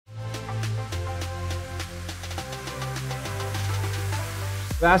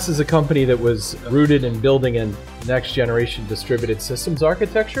VAST is a company that was rooted in building a next generation distributed systems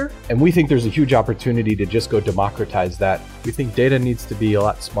architecture. And we think there's a huge opportunity to just go democratize that. We think data needs to be a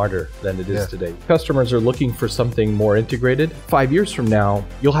lot smarter than it is today. Customers are looking for something more integrated. 5 years from now,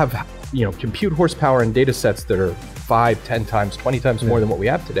 you'll have compute horsepower and data sets that are 5, 10 times, 20 times more than what we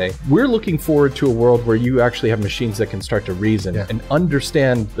have today. We're looking forward to a world where you actually have machines that can start to reason and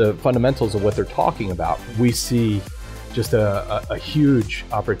understand the fundamentals of what they're talking about. We see just a huge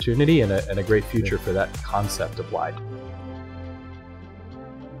opportunity and a great future for that concept applied.